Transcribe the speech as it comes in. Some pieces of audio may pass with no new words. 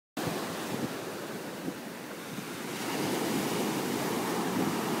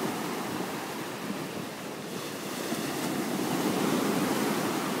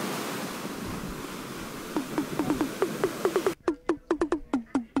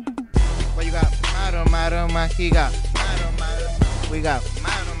He got we got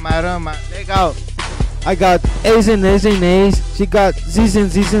let go. I got A's and A's and A's. She got Z's and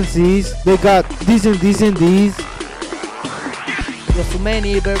Z's and Z's. They got D's and D's and D's. There's so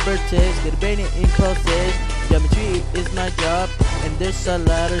many vertices, get bending in process. Geometry is my job, and there's a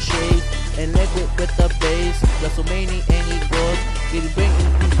lot of shades. And liquid with the base, there's so many angles, get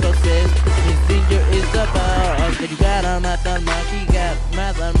bending in process. His finger is the boss, but you got a math, he got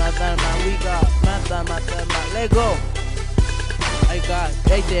math, we got math, let go. I got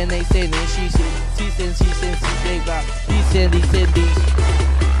they say and she said, they got these.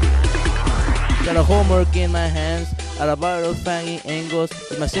 Got a homework in my hands, at a bottle of finding angles.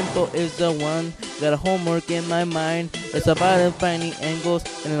 My simple is the one. Got a homework in my mind, it's about finding angles.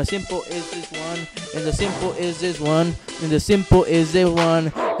 And my simple is this one, and the simple is this one, and the simple is the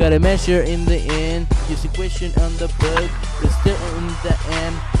one. Gotta measure in the end, use equation on the book, it's still in the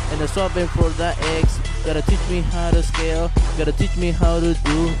end. And the solving for the x, gotta teach me how to scale, gotta teach me how to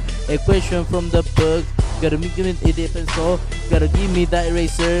do equation from the book. Gotta make it a pencil, gotta give me that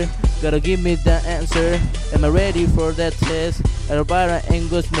eraser, gotta give me the answer. Am I ready for that test? Gotta buy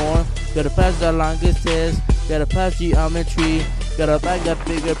angles more, gotta pass the longest test, gotta pass geometry, gotta back that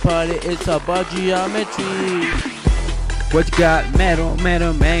bigger party, it's about geometry. What you got? Metal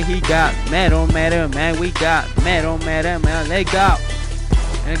man, he got metal man, we got metal man, let go.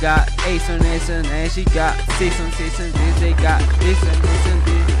 And I got Ace and she got six and this, they got this and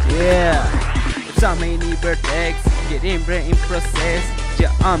this, yeah. So many vertex, get in process.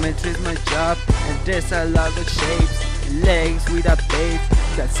 Geometry is my job, and there's a lot of shapes. Legs with a base,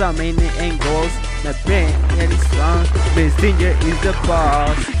 got so many angles. My brain is strong, Miss Finger is the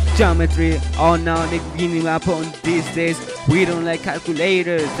boss. Geometry, all now they giving up on these days. We don't like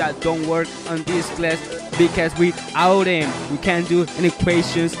calculators that don't work on this class, because without them we can't do any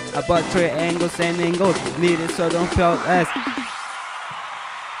equations about triangles and angles needed, so don't fail us.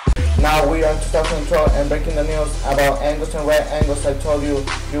 Now we are 2012 and breaking the news about angles and right angles. I told you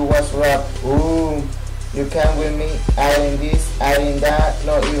was rap. Ooh, you can with me, adding this, adding that,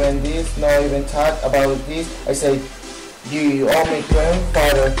 not even this, not even talk about this. I say, you owe me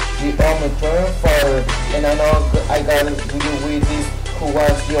grandfather, you owe me grandfather, and I know I got it with this. Who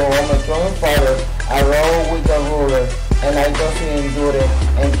was your own grandfather? I roll with the ruler, and I just endure it,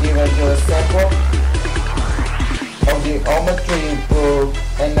 and give you a sample of the geometry book,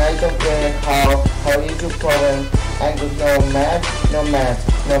 and I don't care how is your problem. Angles no match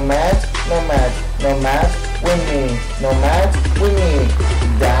with me, no match with me.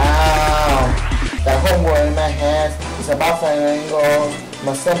 Down. The homework in my hands is about finding angles.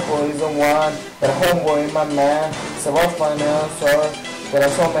 My sample is the one. The homework in my mind is about finding answers. There are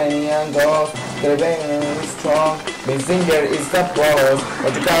so many angles. The vein is strong. My finger is the boss.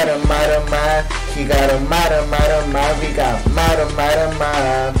 But you got a man. He got a man. We got man.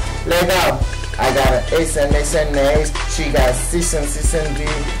 Let go. I got an ace and ace. She got six and D.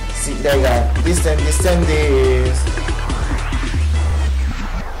 See, they got this and this.